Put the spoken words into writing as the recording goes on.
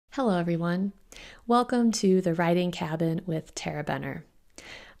Hello, everyone. Welcome to the Writing Cabin with Tarah Benner.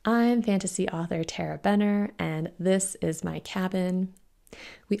 I'm fantasy author Tarah Benner, and this is my cabin.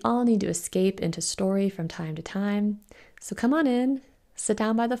 We all need to escape into story from time to time, so come on in, sit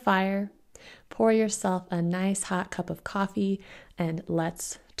down by the fire, pour yourself a nice hot cup of coffee, and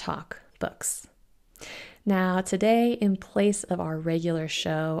let's talk books. Now, today, in place of our regular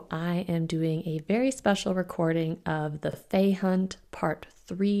show, I am doing a very special recording of The Fae Hunt Part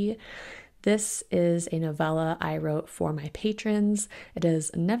 3. This is a novella I wrote for my patrons. It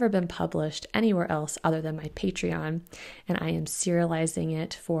has never been published anywhere else other than my Patreon, and I am serializing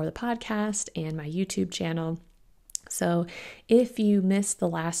it for the podcast and my YouTube channel. So if you missed the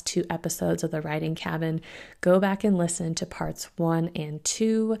last 2 episodes of The Writing Cabin, go back and listen to parts 1 and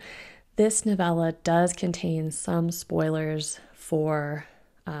 2. This novella does contain some spoilers for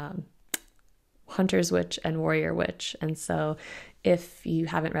Hunter's Witch and Warrior Witch, and so if you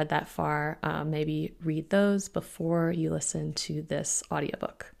haven't read that far, maybe read those before you listen to this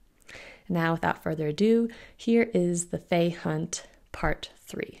audiobook. Now, without further ado, here is The Fae Hunt Part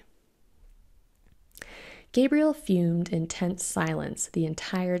 3. Gabriel fumed in tense silence the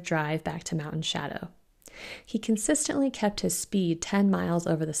entire drive back to Mountain Shadow. He consistently kept his speed 10 miles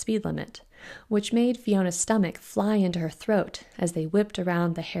over the speed limit, which made Fiona's stomach fly into her throat as they whipped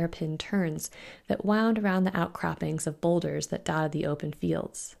around the hairpin turns that wound around the outcroppings of boulders that dotted the open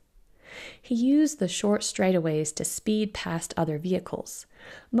fields. He used the short straightaways to speed past other vehicles,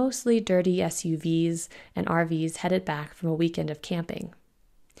 mostly dirty SUVs and RVs headed back from a weekend of camping.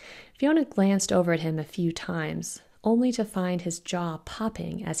 Fiona glanced over at him a few times, only to find his jaw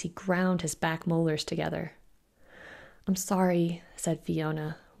popping as he ground his back molars together. "I'm sorry," said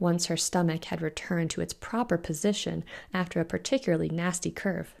Fiona, once her stomach had returned to its proper position after a particularly nasty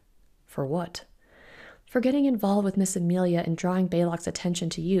curve. "For what?" "For getting involved with Miss Amelia and drawing Balok's attention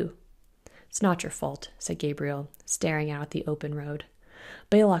to you." "It's not your fault," said Gabriel, staring out at the open road.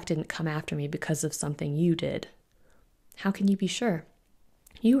 "Balok didn't come after me because of something you did." "How can you be sure?"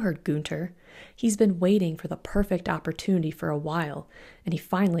 "You heard Gunter. He's been waiting for the perfect opportunity for a while, and he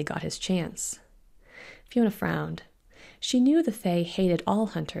finally got his chance." Fiona frowned. She knew the Fae hated all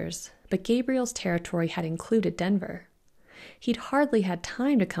hunters, but Gabriel's territory had included Denver. He'd hardly had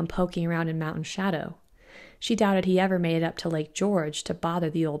time to come poking around in Mountain Shadow. She doubted he ever made it up to Lake George to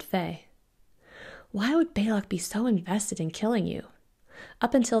bother the old Fae. "Why would Balok be so invested in killing you?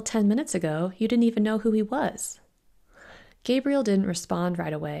 Up until 10 minutes ago, you didn't even know who he was." Gabriel didn't respond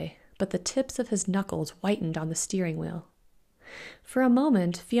right away, but the tips of his knuckles whitened on the steering wheel. For a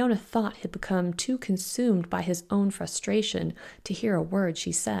moment, Fiona thought he'd become too consumed by his own frustration to hear a word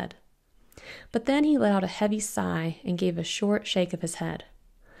she said. But then he let out a heavy sigh and gave a short shake of his head.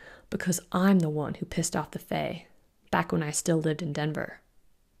 "Because I'm the one who pissed off the Fae, back when I still lived in Denver.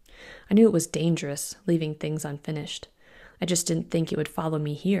 I knew it was dangerous, leaving things unfinished. I just didn't think it would follow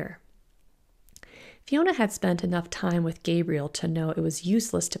me here." Fiona had spent enough time with Gabriel to know it was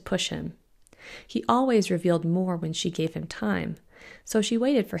useless to push him. He always revealed more when she gave him time, so she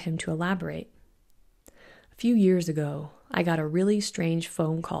waited for him to elaborate. "A few years ago, I got a really strange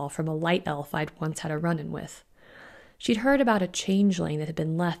phone call from a light elf I'd once had a run-in with. She'd heard about a changeling that had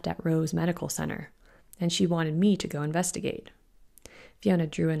been left at Rose Medical Center, and she wanted me to go investigate." Fiona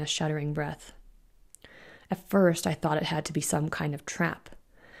drew in a shuddering breath. "At first, I thought it had to be some kind of trap.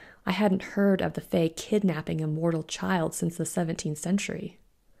 I hadn't heard of the Fae kidnapping a mortal child since the 17th century.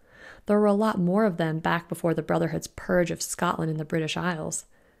 There were a lot more of them back before the Brotherhood's purge of Scotland and the British Isles,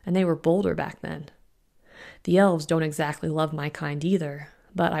 and they were bolder back then. The elves don't exactly love my kind either,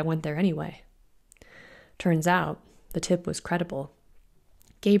 but I went there anyway." Turns out, the tip was credible.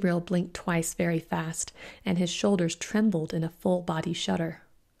 Gabriel blinked twice very fast, and his shoulders trembled in a full-body shudder.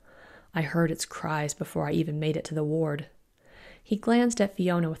 "I heard its cries before I even made it to the ward." He glanced at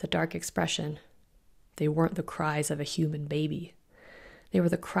Fiona with a dark expression. "They weren't the cries of a human baby. They were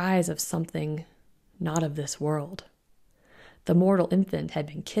the cries of something not of this world. The mortal infant had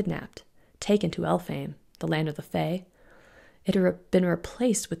been kidnapped, taken to Elfheim, the land of the Fae. It had been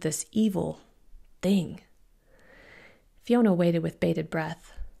replaced with this evil thing." Fiona waited with bated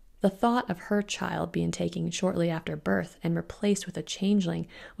breath. The thought of her child being taken shortly after birth and replaced with a changeling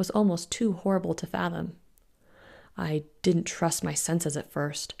was almost too horrible to fathom. "I didn't trust my senses at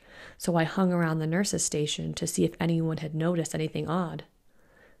first, so I hung around the nurse's station to see if anyone had noticed anything odd.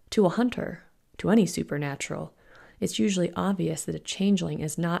 To a hunter, to any supernatural, it's usually obvious that a changeling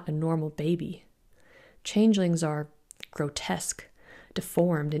is not a normal baby. Changelings are grotesque,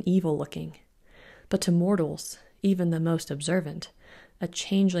 deformed, and evil-looking. But to mortals, even the most observant, a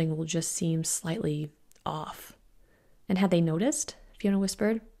changeling will just seem slightly off." "And had they noticed?" Fiona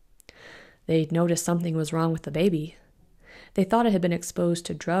whispered. They noticed something was wrong with the baby. They thought it had been exposed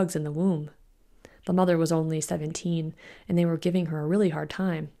to drugs in the womb. The mother was only 17, and they were giving her a really hard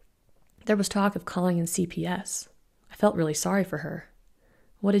time. There was talk of calling in CPS. I felt really sorry for her.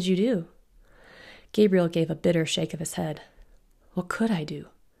 What did you do? Gabriel gave a bitter shake of his head. What could I do?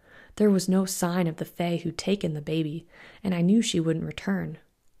 There was no sign of the fae who'd taken the baby, and I knew she wouldn't return.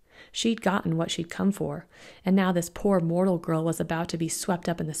 She'd gotten what she'd come for, and now this poor mortal girl was about to be swept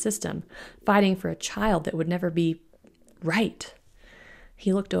up in the system, fighting for a child that would never be right.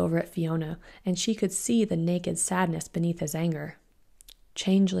 He looked over at Fiona, and she could see the naked sadness beneath his anger.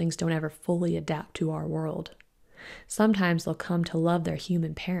 Changelings don't ever fully adapt to our world. Sometimes they'll come to love their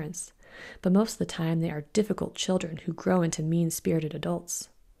human parents, but most of the time they are difficult children who grow into mean-spirited adults.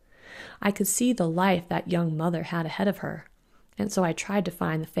 I could see the life that young mother had ahead of her, and so I tried to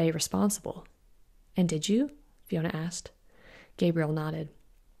find the fae responsible. And did you? Fiona asked. Gabriel nodded.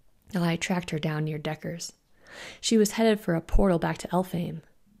 I tracked her down near Decker's. She was headed for a portal back to Elfheim.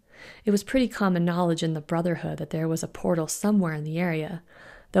 It was pretty common knowledge in the Brotherhood that there was a portal somewhere in the area,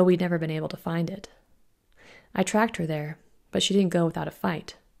 though we'd never been able to find it. I tracked her there, but she didn't go without a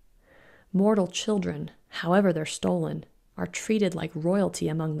fight. Mortal children, however they're stolen, are treated like royalty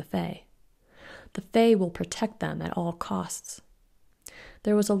among the fae. The fae will protect them at all costs.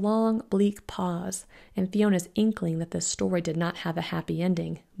 There was a long, bleak pause, and Fiona's inkling that this story did not have a happy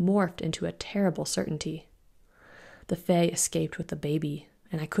ending morphed into a terrible certainty. The fae escaped with the baby,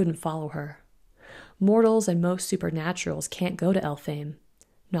 and I couldn't follow her. Mortals and most supernaturals can't go to Elfheim,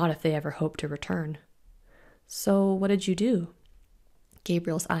 not if they ever hope to return. So what did you do?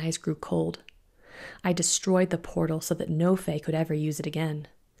 Gabriel's eyes grew cold. I destroyed the portal so that no fae could ever use it again.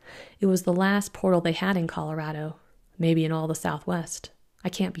 It was the last portal they had in Colorado, maybe in all the Southwest. I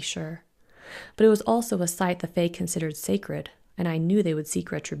can't be sure. But it was also a site the fae considered sacred, and I knew they would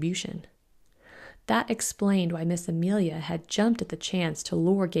seek retribution. That explained why Miss Amelia had jumped at the chance to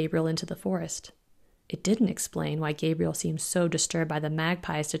lure Gabriel into the forest. It didn't explain why Gabriel seemed so disturbed by the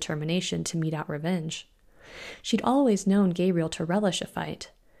magpie's determination to mete out revenge. She'd always known Gabriel to relish a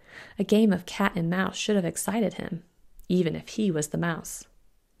fight. A game of cat and mouse should have excited him, even if he was the mouse.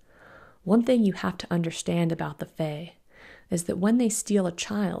 One thing you have to understand about the fae is that when they steal a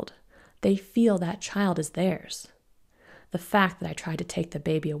child, they feel that child is theirs. The fact that I tried to take the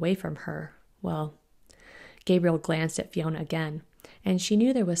baby away from her, well, Gabriel glanced at Fiona again, and she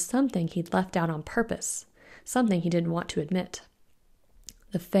knew there was something he'd left out on purpose, something he didn't want to admit.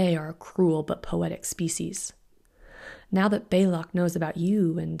 The fae are a cruel but poetic species. Now that Balok knows about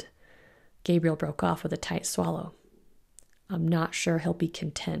you and... Gabriel broke off with a tight swallow. I'm not sure he'll be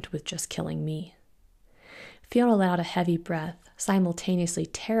content with just killing me. Fiona let out a heavy breath, simultaneously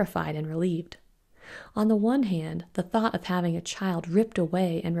terrified and relieved. On the one hand, the thought of having a child ripped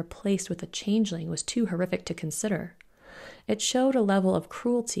away and replaced with a changeling was too horrific to consider. It showed a level of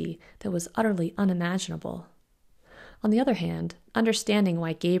cruelty that was utterly unimaginable. On the other hand, understanding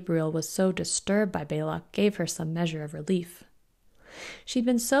why Gabriel was so disturbed by Balok gave her some measure of relief. She'd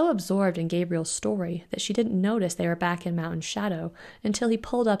been so absorbed in Gabriel's story that she didn't notice they were back in Mountain Shadow until he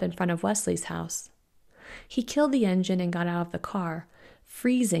pulled up in front of Wesley's house. He killed the engine and got out of the car,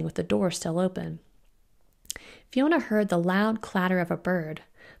 freezing with the door still open. Fiona heard the loud clatter of a bird,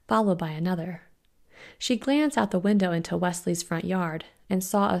 followed by another. She glanced out the window into Wesley's front yard and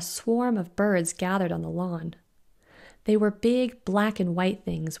saw a swarm of birds gathered on the lawn. They were big black and white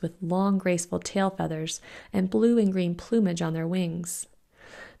things with long, graceful tail feathers and blue and green plumage on their wings.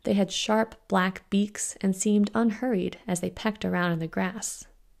 They had sharp black beaks and seemed unhurried as they pecked around in the grass.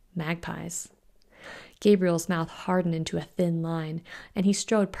 Magpies. Gabriel's mouth hardened into a thin line, and he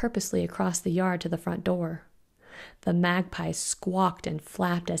strode purposely across the yard to the front door. The magpies squawked and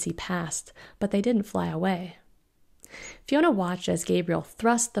flapped as he passed, but they didn't fly away. Fiona watched as Gabriel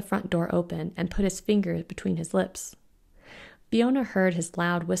thrust the front door open and put his finger between his lips. Fiona heard his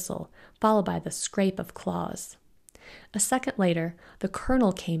loud whistle, followed by the scrape of claws. A second later, the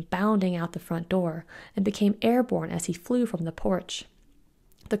colonel came bounding out the front door and became airborne as he flew from the porch.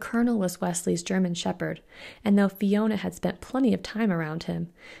 The colonel was Wesley's German shepherd, and though Fiona had spent plenty of time around him,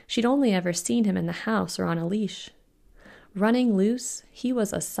 she'd only ever seen him in the house or on a leash. Running loose, he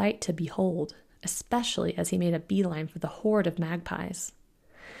was a sight to behold, especially as he made a beeline for the horde of magpies.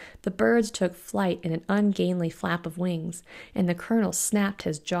 The birds took flight in an ungainly flap of wings, and the colonel snapped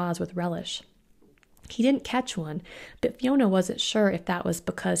his jaws with relish. He didn't catch one, but Fiona wasn't sure if that was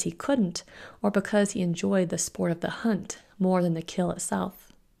because he couldn't, or because he enjoyed the sport of the hunt more than the kill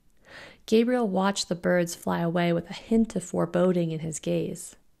itself. Gabriel watched the birds fly away with a hint of foreboding in his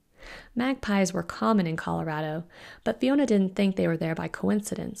gaze. Magpies were common in Colorado, but Fiona didn't think they were there by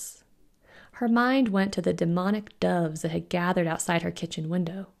coincidence. Her mind went to the demonic doves that had gathered outside her kitchen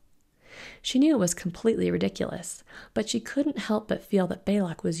window. She knew it was completely ridiculous, but she couldn't help but feel that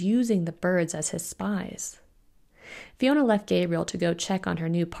Balak was using the birds as his spies. Fiona left Gabriel to go check on her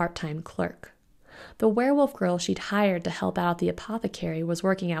new part-time clerk. The werewolf girl she'd hired to help out the apothecary was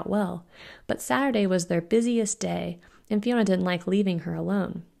working out well, but Saturday was their busiest day, and Fiona didn't like leaving her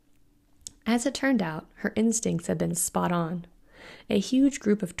alone. As it turned out, her instincts had been spot on. A huge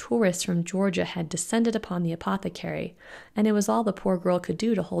group of tourists from Georgia had descended upon the apothecary, and it was all the poor girl could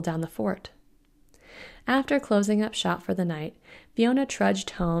do to hold down the fort. After closing up shop for the night, Fiona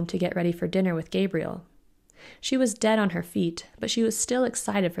trudged home to get ready for dinner with Gabriel. She was dead on her feet, but she was still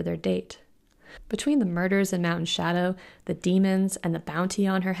excited for their date. Between the murders in Mountain Shadow, the demons, and the bounty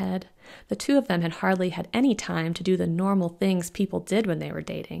on her head, the two of them had hardly had any time to do the normal things people did when they were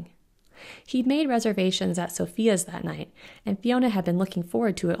dating. He'd made reservations at Sophia's that night, and Fiona had been looking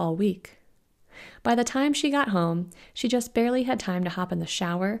forward to it all week. By the time she got home, she just barely had time to hop in the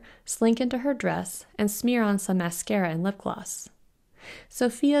shower, slink into her dress, and smear on some mascara and lip gloss.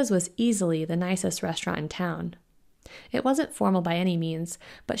 Sophia's was easily the nicest restaurant in town. It wasn't formal by any means,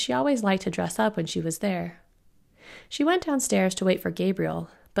 but she always liked to dress up when she was there. She went downstairs to wait for Gabriel,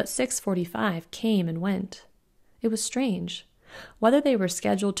 but 6:45 came and went. It was strange. Whether they were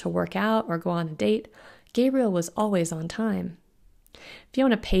scheduled to work out or go on a date, Gabriel was always on time.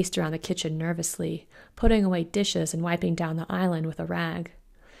 Fiona paced around the kitchen nervously, putting away dishes and wiping down the island with a rag.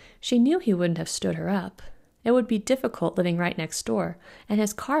 She knew he wouldn't have stood her up. It would be difficult living right next door, and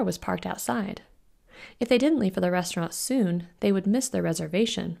his car was parked outside. If they didn't leave for the restaurant soon, they would miss their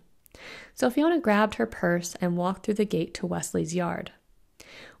reservation. So Fiona grabbed her purse and walked through the gate to Wesley's yard.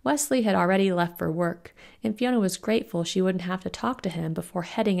 Wesley had already left for work, and Fiona was grateful she wouldn't have to talk to him before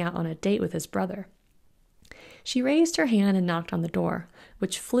heading out on a date with his brother. She raised her hand and knocked on the door,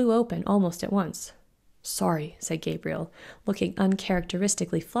 which flew open almost at once. "Sorry," said Gabriel, looking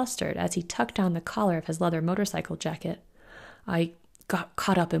uncharacteristically flustered as he tucked down the collar of his leather motorcycle jacket. "I got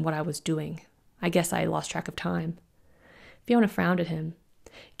caught up in what I was doing. I guess I lost track of time." Fiona frowned at him.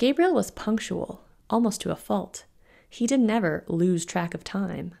 Gabriel was punctual, almost to a fault. He didn't ever lose track of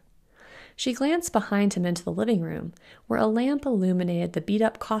time. She glanced behind him into the living room, where a lamp illuminated the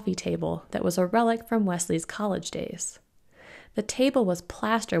beat-up coffee table that was a relic from Wesley's college days. The table was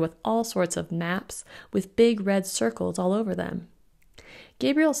plastered with all sorts of maps, with big red circles all over them.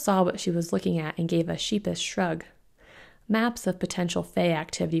 Gabriel saw what she was looking at and gave a sheepish shrug. Maps of potential Fae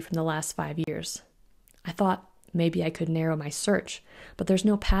activity from the last 5 years. "I thought maybe I could narrow my search, but there's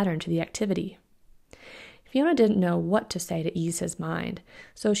no pattern to the activity." Fiona didn't know what to say to ease his mind,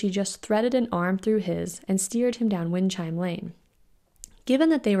 so she just threaded an arm through his and steered him down Windchime Lane. Given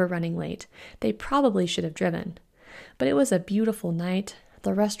that they were running late, they probably should have driven. But it was a beautiful night,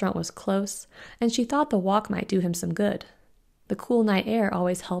 the restaurant was close, and she thought the walk might do him some good. The cool night air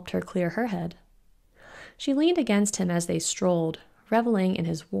always helped her clear her head. She leaned against him as they strolled, reveling in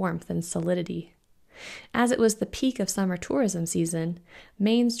his warmth and solidity. As it was the peak of summer tourism season,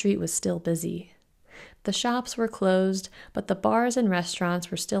 Main Street was still busy. The shops were closed, but the bars and restaurants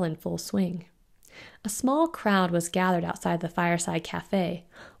were still in full swing. A small crowd was gathered outside the Fireside Cafe,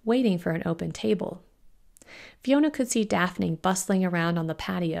 waiting for an open table. Fiona could see Daphne bustling around on the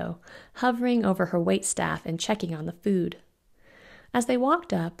patio, hovering over her waitstaff and checking on the food. As they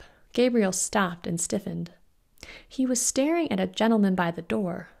walked up, Gabriel stopped and stiffened. He was staring at a gentleman by the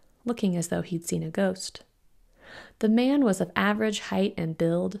door, looking as though he'd seen a ghost. The man was of average height and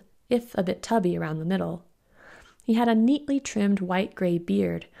build, if a bit tubby around the middle. He had a neatly trimmed white-gray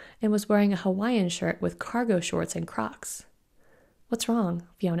beard and was wearing a Hawaiian shirt with cargo shorts and Crocs. "What's wrong?"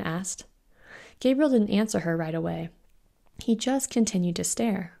 Fiona asked. Gabriel didn't answer her right away. He just continued to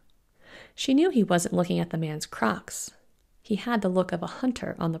stare. She knew he wasn't looking at the man's Crocs. He had the look of a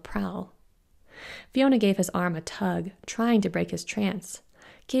hunter on the prowl. Fiona gave his arm a tug, trying to break his trance.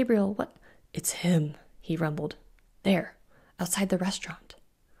 "Gabriel, what—" "It's him," he rumbled. "There, outside the restaurant."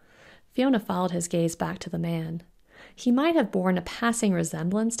 Fiona followed his gaze back to the man. He might have borne a passing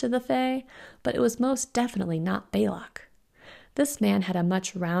resemblance to the Fae, but it was most definitely not Balak. This man had a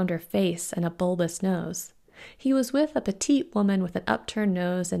much rounder face and a bulbous nose. He was with a petite woman with an upturned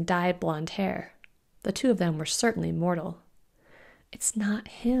nose and dyed blonde hair. The two of them were certainly mortal. "It's not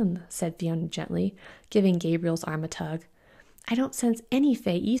him," said Fiona gently, giving Gabriel's arm a tug. "I don't sense any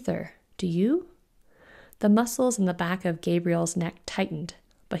Fae ether. Do you?" The muscles in the back of Gabriel's neck tightened,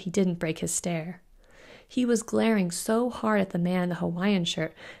 but he didn't break his stare. He was glaring so hard at the man in the Hawaiian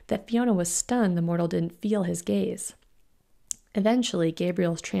shirt that Fiona was stunned the mortal didn't feel his gaze. Eventually,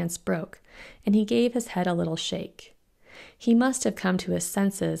 Gabriel's trance broke, and he gave his head a little shake. He must have come to his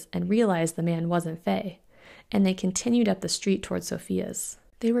senses and realized the man wasn't Faye, and they continued up the street toward Sophia's.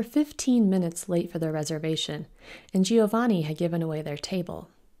 They were 15 minutes late for their reservation, and Giovanni had given away their table.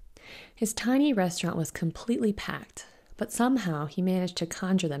 His tiny restaurant was completely packed, but somehow he managed to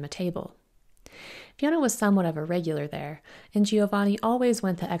conjure them a table. Fiona was somewhat of a regular there, and Giovanni always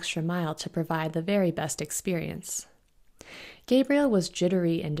went the extra mile to provide the very best experience. Gabriel was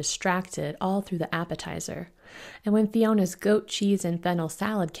jittery and distracted all through the appetizer, and when Fiona's goat cheese and fennel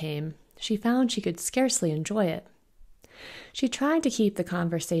salad came, she found she could scarcely enjoy it. She tried to keep the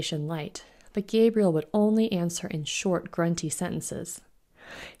conversation light, but Gabriel would only answer in short, grunty sentences.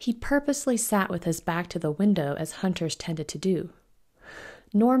 He purposely sat with his back to the window, as hunters tended to do.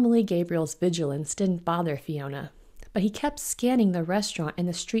 Normally, Gabriel's vigilance didn't bother Fiona, but he kept scanning the restaurant and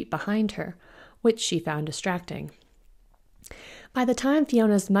the street behind her, which she found distracting. By the time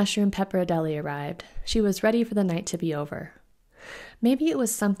Fiona's mushroom pepperodelli arrived, she was ready for the night to be over. Maybe it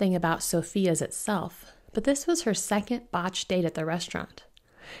was something about Sophia's itself, but this was her second botched date at the restaurant.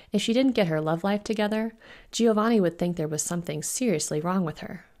 If she didn't get her love life together, Giovanni would think there was something seriously wrong with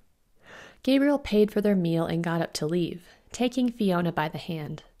her. Gabriel paid for their meal and got up to leave, taking Fiona by the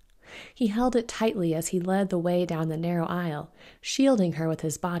hand. He held it tightly as he led the way down the narrow aisle, shielding her with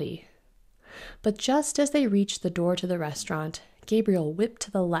his body. But just as they reached the door to the restaurant, Gabriel whipped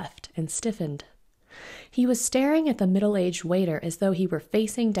to the left and stiffened. He was staring at the middle-aged waiter as though he were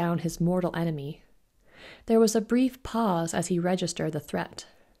facing down his mortal enemy. There was a brief pause as he registered the threat.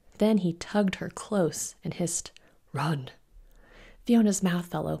 Then he tugged her close and hissed, "Run." Fiona's mouth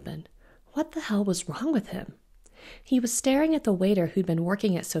fell open. What the hell was wrong with him? He was staring at the waiter who'd been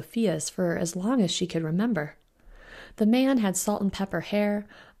working at Sophia's for as long as she could remember. The man had salt and pepper hair,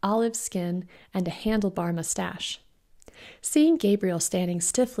 olive skin, and a handlebar mustache. Seeing Gabriel standing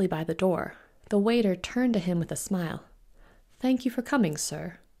stiffly by the door, the waiter turned to him with a smile. "Thank you for coming,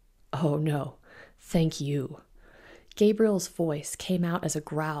 sir." "Oh, no. Thank you." Gabriel's voice came out as a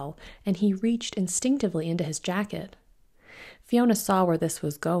growl, and he reached instinctively into his jacket. Fiona saw where this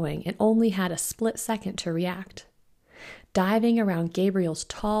was going and only had a split second to react. Diving around Gabriel's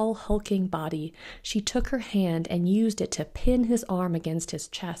tall, hulking body, she took her hand and used it to pin his arm against his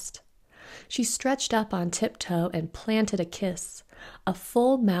chest. She stretched up on tiptoe and planted a kiss, a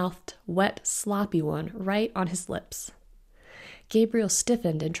full-mouthed, wet, sloppy one, right on his lips. Gabriel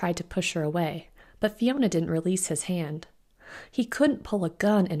stiffened and tried to push her away, but Fiona didn't release his hand. He couldn't pull a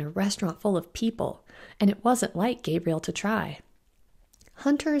gun in a restaurant full of people, and it wasn't like Gabriel to try.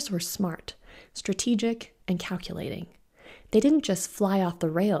 Hunters were smart, strategic, and calculating. They didn't just fly off the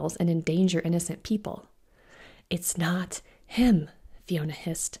rails and endanger innocent people. "It's not him," Fiona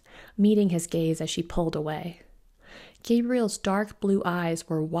hissed, meeting his gaze as she pulled away. Gabriel's dark blue eyes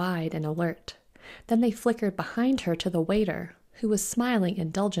were wide and alert. Then they flickered behind her to the waiter, who was smiling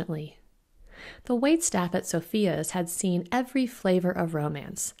indulgently. The waitstaff at Sophia's had seen every flavor of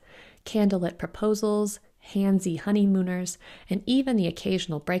romance: candlelit proposals, handsy honeymooners, and even the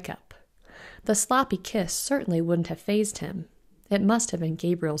occasional breakup. The sloppy kiss certainly wouldn't have fazed him. It must have been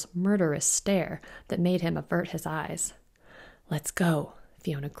Gabriel's murderous stare that made him avert his eyes. "Let's go,"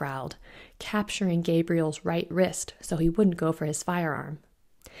 Fiona growled, capturing Gabriel's right wrist so he wouldn't go for his firearm.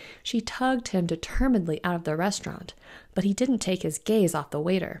 She tugged him determinedly out of the restaurant, but he didn't take his gaze off the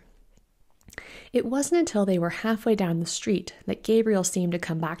waiter. It wasn't until they were halfway down the street that Gabriel seemed to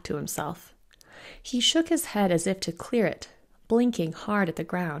come back to himself. He shook his head as if to clear it, blinking hard at the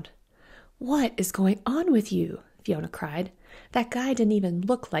ground. "What is going on with you?" Fiona cried. "That guy didn't even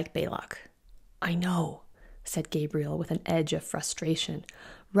look like Baylock." "I know," said Gabriel with an edge of frustration,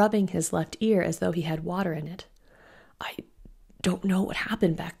 rubbing his left ear as though he had water in it. "I don't know what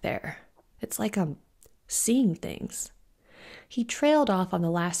happened back there. It's like I'm seeing things." He trailed off on the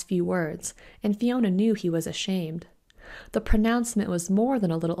last few words, and Fiona knew he was ashamed. The pronouncement was more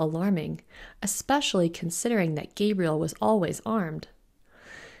than a little alarming, especially considering that Gabriel was always armed.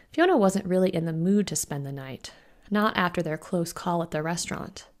 Fiona wasn't really in the mood to spend the night, not after their close call at the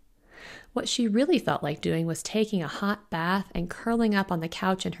restaurant. What she really felt like doing was taking a hot bath and curling up on the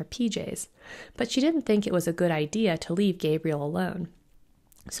couch in her PJs, but she didn't think it was a good idea to leave Gabriel alone.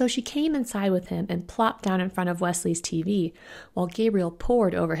 So she came inside with him and plopped down in front of Wesley's TV while Gabriel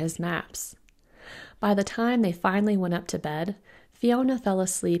pored over his maps. By the time they finally went up to bed, Fiona fell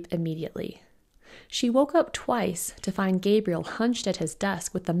asleep immediately. She woke up twice to find Gabriel hunched at his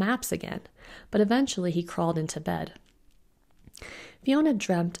desk with the maps again, but eventually he crawled into bed. Fiona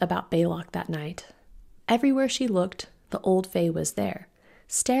dreamt about Baylock that night. Everywhere she looked, the old Fae was there,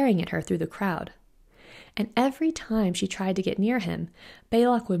 staring at her through the crowd. and every time she tried to get near him,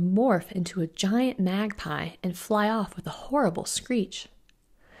 Balak would morph into a giant magpie and fly off with a horrible screech.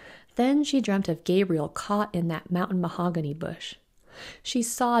 Then she dreamt of Gabriel caught in that mountain mahogany bush. She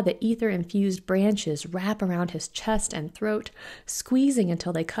saw the ether-infused branches wrap around his chest and throat, squeezing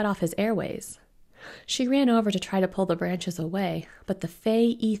until they cut off his airways. She ran over to try to pull the branches away, but the fey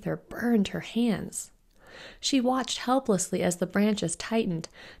ether burned her hands. She watched helplessly as the branches tightened,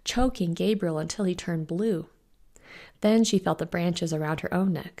 choking Gabriel until he turned blue. Then she felt the branches around her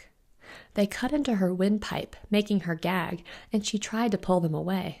own neck. They cut into her windpipe, making her gag, and she tried to pull them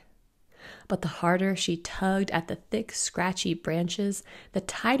away. But the harder she tugged at the thick, scratchy branches, the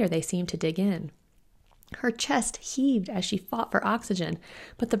tighter they seemed to dig in. Her chest heaved as she fought for oxygen,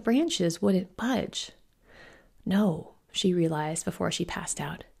 but the branches wouldn't budge. No, she realized before she passed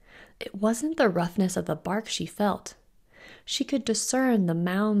out. It wasn't the roughness of the bark she felt. She could discern the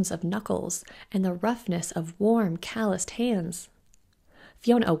mounds of knuckles and the roughness of warm, calloused hands.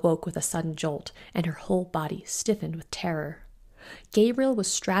 Fiona awoke with a sudden jolt, and her whole body stiffened with terror. Gabriel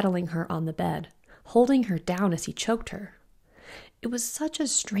was straddling her on the bed, holding her down as he choked her. It was such a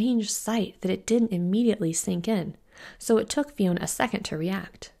strange sight that it didn't immediately sink in, so it took Fiona a second to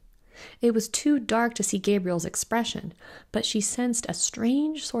react. It was too dark to see Gabriel's expression, but she sensed a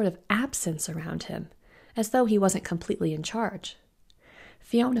strange sort of absence around him, as though he wasn't completely in charge.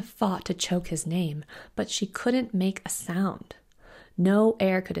 Fiona fought to choke his name, but she couldn't make a sound. No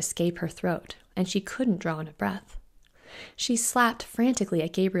air could escape her throat, and she couldn't draw in a breath. She slapped frantically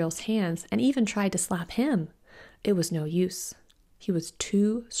at Gabriel's hands and even tried to slap him. It was no use. He was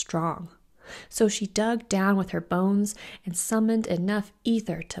too strong. So she dug down with her bones and summoned enough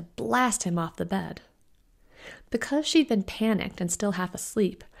ether to blast him off the bed. Because she'd been panicked and still half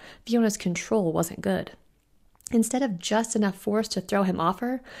asleep, Fiona's control wasn't good. Instead of just enough force to throw him off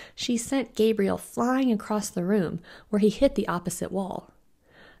her, she sent Gabriel flying across the room, where he hit the opposite wall.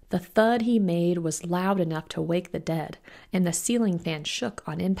 The thud he made was loud enough to wake the dead, and the ceiling fan shook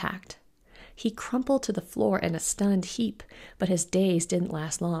on impact. He crumpled to the floor in a stunned heap, but his daze didn't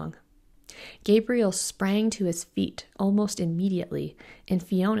last long. Gabriel sprang to his feet almost immediately, and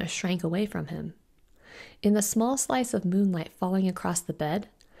Fiona shrank away from him. In the small slice of moonlight falling across the bed,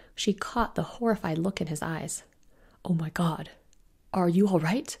 she caught the horrified look in his eyes. "Oh my God. Are you all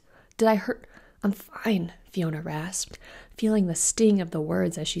right? Did I hurt?" "I'm fine," Fiona rasped, feeling the sting of the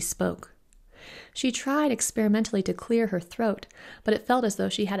words as she spoke. She tried experimentally to clear her throat, but it felt as though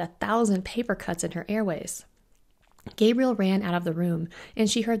she had 1,000 paper cuts in her airways. Gabriel ran out of the room, and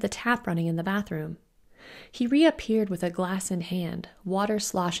she heard the tap running in the bathroom. He reappeared with a glass in hand, water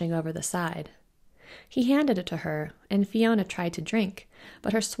sloshing over the side. He handed it to her, and Fiona tried to drink,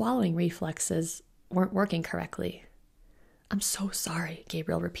 but her swallowing reflexes weren't working correctly. "I'm so sorry,"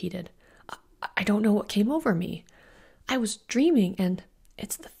 Gabriel repeated. I don't know what came over me. I was dreaming, and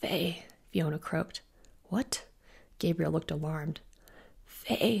it's the Fae," Fiona croaked. "What?" Gabriel looked alarmed.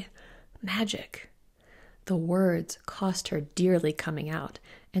 "Fae. Magic." The words cost her dearly coming out,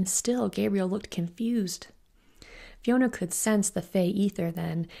 and still Gabriel looked confused. Fiona could sense the Fae ether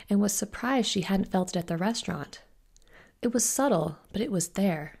then, and was surprised she hadn't felt it at the restaurant. It was subtle, but it was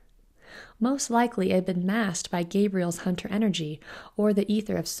there. Most likely it had been masked by Gabriel's hunter energy, or the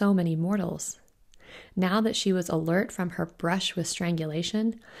ether of so many mortals. Now that she was alert from her brush with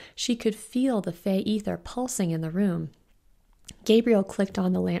strangulation, she could feel the Fae ether pulsing in the room. Gabriel clicked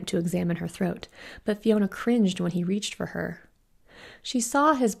on the lamp to examine her throat, but Fiona cringed when he reached for her. She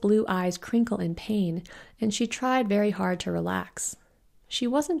saw his blue eyes crinkle in pain, and she tried very hard to relax. She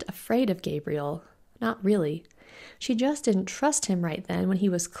wasn't afraid of Gabriel, not really. She just didn't trust him right then when he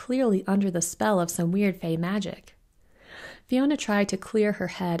was clearly under the spell of some weird Fae magic. Fiona tried to clear her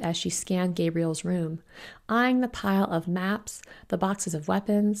head as she scanned Gabriel's room, eyeing the pile of maps, the boxes of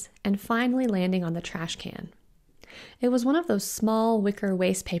weapons, and finally landing on the trash can. It was one of those small wicker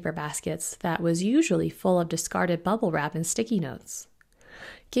waste paper baskets that was usually full of discarded bubble wrap and sticky notes.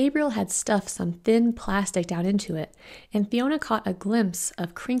 Gabriel had stuffed some thin plastic down into it, and Fiona caught a glimpse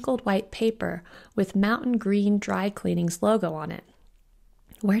of crinkled white paper with Mountain Green Dry Cleaning's logo on it.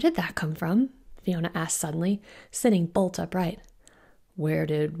 "Where did that come from?" Fiona asked suddenly, sitting bolt upright. "Where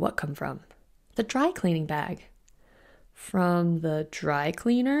did what come from?" "The dry cleaning bag." "From the dry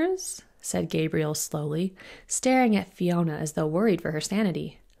cleaners?" said Gabriel slowly, staring at Fiona as though worried for her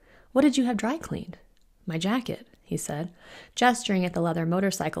sanity. "What did you have dry cleaned?" "My jacket," he said, gesturing at the leather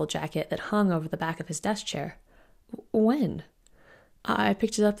motorcycle jacket that hung over the back of his desk chair. "When?" "I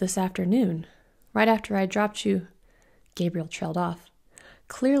picked it up this afternoon, right after I dropped you." Gabriel trailed off.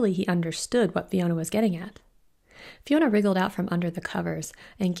 Clearly he understood what Fiona was getting at. Fiona wriggled out from under the covers,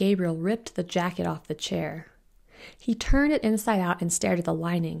 and Gabriel ripped the jacket off the chair. He turned it inside out and stared at the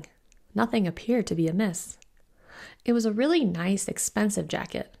lining. Nothing appeared to be amiss. It was a really nice, expensive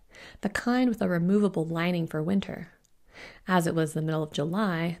jacket, the kind with a removable lining for winter. As it was the middle of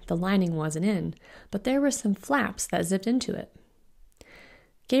July, the lining wasn't in, but there were some flaps that zipped into it.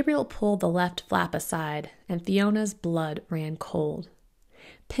 Gabriel pulled the left flap aside, and Fiona's blood ran cold.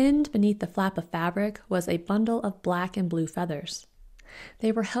 Pinned beneath the flap of fabric was a bundle of black and blue feathers.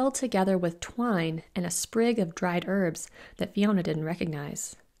 They were held together with twine and a sprig of dried herbs that Fiona didn't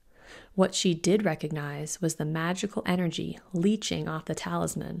recognize. What she did recognize was the magical energy leeching off the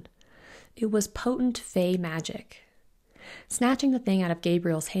talisman. It was potent fey magic. Snatching the thing out of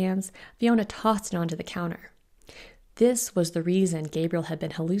Gabriel's hands, Fiona tossed it onto the counter. This was the reason Gabriel had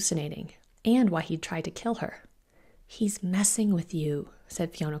been hallucinating, and why he'd tried to kill her. "He's messing with you,"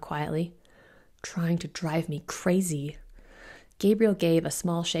 said Fiona quietly. "Trying to drive me crazy." Gabriel gave a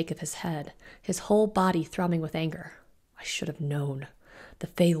small shake of his head, his whole body thrumming with anger. "I should have known. The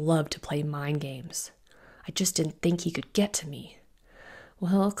Fae loved to play mind games. I just didn't think he could get to me."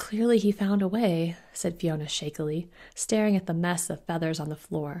 "Well, clearly he found a way," said Fiona shakily, staring at the mess of feathers on the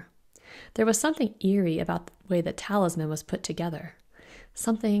floor. There was something eerie about the way the talisman was put together,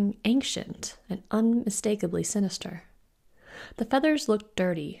 something ancient and unmistakably sinister. The feathers looked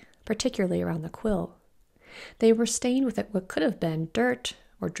dirty, particularly around the quill. They were stained with what could have been dirt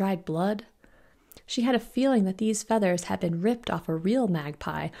or dried blood. She had a feeling that these feathers had been ripped off a real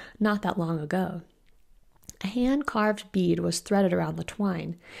magpie not that long ago. A hand-carved bead was threaded around the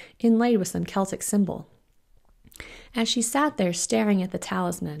twine, inlaid with some Celtic symbol. As she sat there staring at the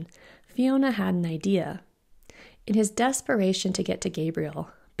talisman, Fiona had an idea. In his desperation to get to Gabriel,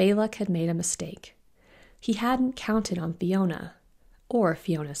 Balak had made a mistake. He hadn't counted on Fiona, or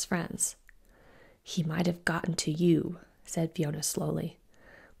Fiona's friends. "He might have gotten to you," said Fiona slowly,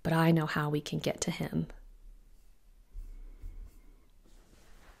 "but I know how we can get to him."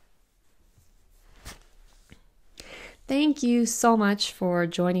 Thank you so much for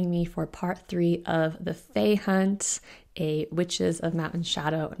joining me for part 3 of The Fae Hunt, a Witches of Mountain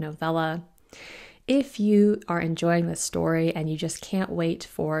Shadow novella. If you are enjoying this story and you just can't wait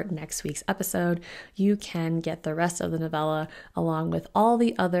for next week's episode, you can get the rest of the novella along with all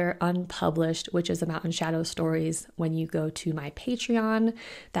the other unpublished Witches of Mountain Shadow stories when you go to my Patreon.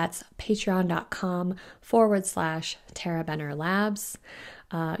 That's patreon.com/Tarah Benner Labs.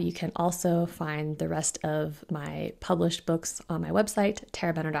 You can also find the rest of my published books on my website,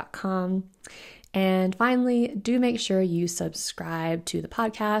 tarahbenner.com. And finally, do make sure you subscribe to the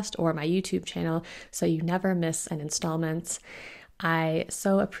podcast or my YouTube channel so you never miss an installment. I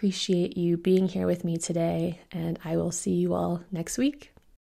so appreciate you being here with me today, and I will see you all next week.